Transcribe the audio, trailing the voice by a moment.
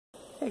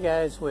Hey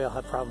guys, we all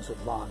have problems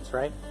with lawns,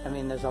 right? I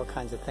mean, there's all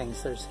kinds of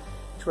things. There's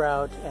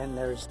drought and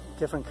there's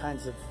different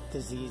kinds of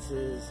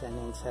diseases and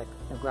insect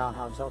and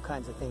groundhogs, all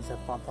kinds of things that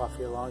bump off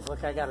your lawns.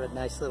 Look, I got a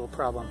nice little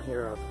problem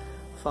here of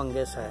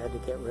fungus I had to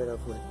get rid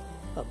of with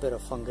a bit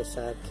of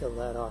fungicide, kill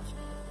that off.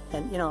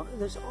 And you know,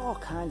 there's all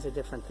kinds of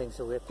different things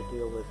that we have to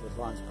deal with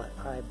lawns, but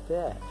I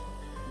bet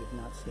you've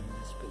not seen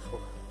this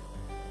before.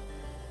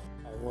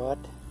 What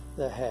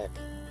the heck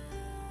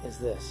is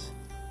this?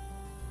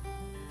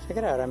 Check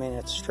it out. I mean,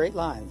 it's straight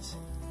lines.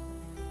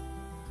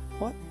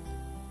 What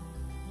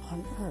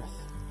on earth?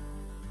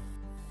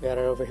 Got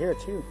it over here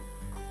too.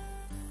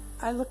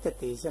 I looked at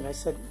these and I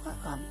said, what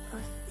on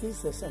earth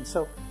is this? And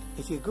so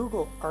if you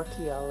Google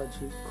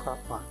archaeology crop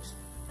marks,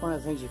 one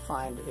of the things you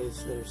find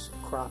is there's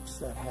crops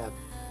that have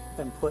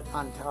been put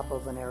on top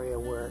of an area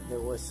where there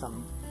was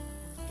some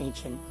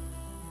ancient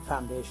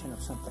foundation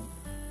of something.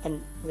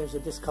 And there's a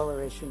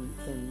discoloration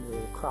in the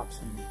crops,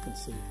 and you can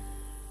see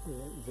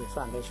the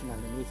foundation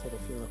underneath it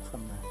if you look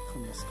from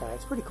the sky.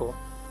 It's pretty cool.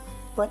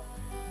 But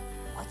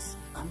what's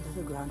under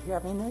the ground here?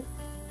 I mean,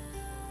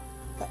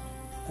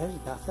 there's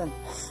nothing.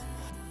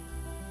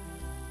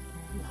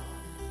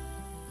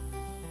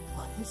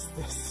 What is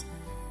this?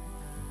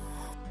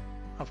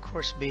 Of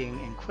course, being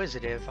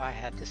inquisitive, I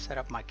had to set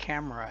up my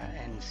camera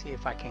and see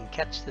if I can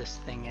catch this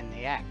thing in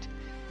the act.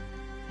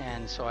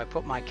 And so I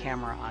put my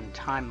camera on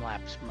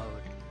time-lapse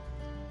mode.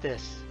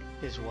 This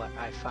is what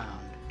I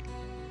found.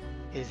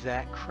 Is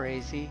that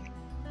crazy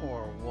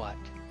or what?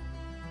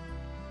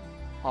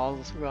 All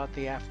throughout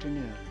the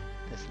afternoon,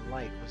 this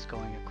light was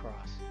going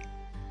across.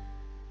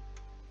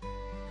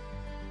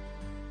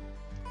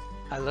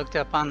 I looked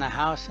up on the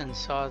house and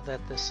saw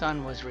that the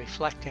sun was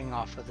reflecting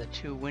off of the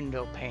two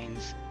window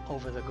panes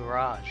over the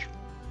garage.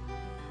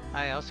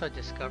 I also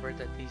discovered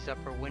that these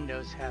upper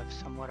windows have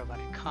somewhat of a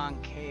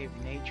concave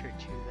nature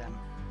to them.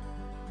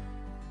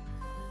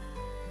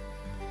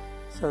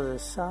 So the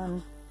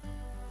sun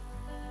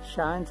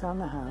shines on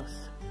the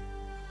house,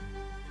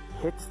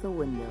 hits the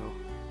window,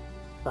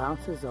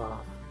 bounces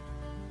off,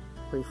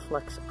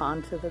 reflects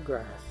onto the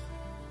grass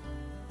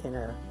in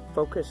a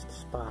focused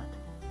spot,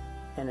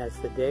 and as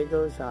the day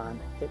goes on,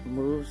 it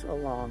moves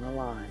along a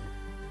line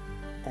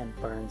and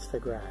burns the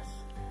grass.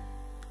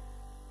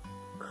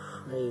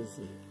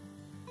 Crazy.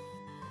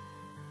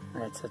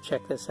 Alright, so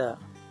check this out.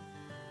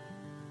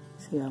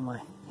 See how my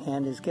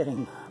hand is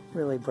getting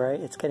really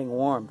bright? It's getting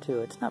warm too.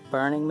 It's not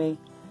burning me,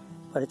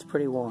 but it's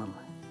pretty warm.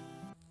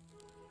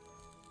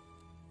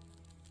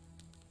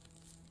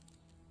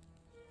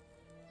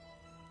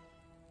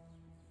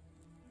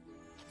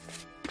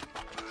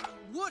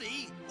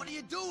 Woody, what are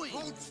you doing?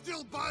 Hold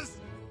still, Buzz!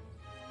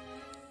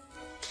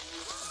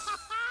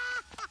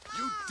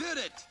 You did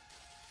it!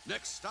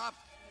 Next stop,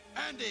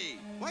 Andy!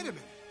 Wait a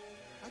minute.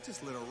 I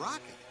just lit a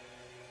rocket.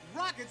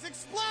 Rockets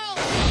explode!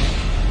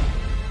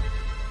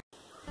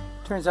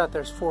 Turns out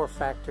there's 4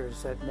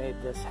 factors that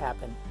made this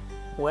happen.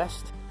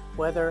 West,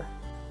 weather,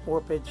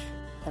 warpage,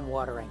 and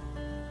watering.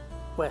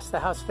 West, the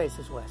house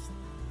faces west.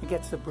 It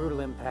gets the brutal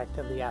impact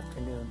of the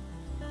afternoon.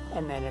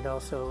 And then it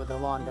also, the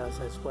lawn does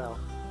as well.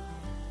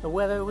 The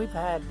weather we've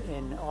had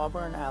in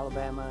Auburn,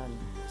 Alabama, in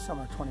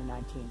summer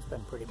 2019 has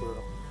been pretty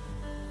brutal.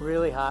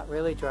 Really hot,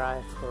 really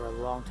dry for a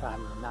long time,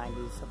 in the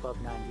 90s, above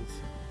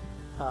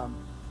 90s.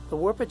 The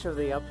warpage of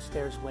the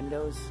upstairs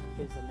windows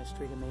is a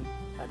mystery to me.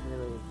 I'd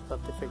really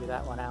love to figure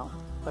that one out.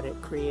 But it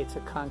creates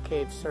a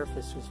concave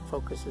surface which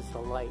focuses the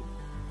light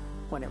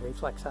when it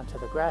reflects onto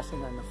the grass.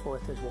 And then the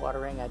 4th is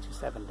watering. I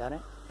just haven't done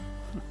it.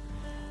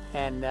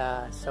 And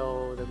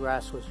so the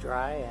grass was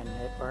dry and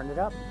it burned it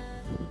up.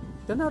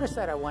 You'll notice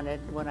that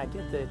when I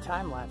did the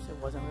time lapse, it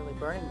wasn't really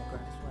burning the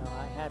grass. Well,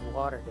 I had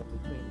watered in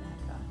between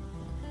that time,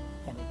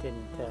 and it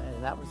didn't.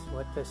 And that was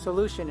what the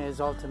solution is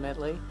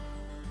ultimately: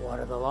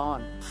 water the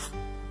lawn.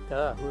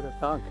 Duh, who'd have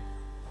thunk?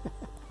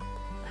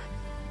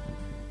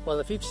 Well,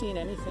 if you've seen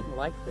anything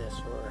like this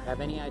or have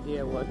any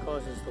idea what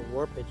causes the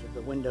warpage of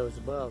the windows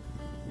above,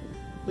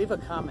 leave a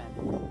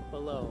comment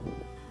below,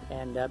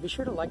 and be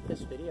sure to like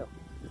this video.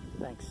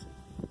 Thanks.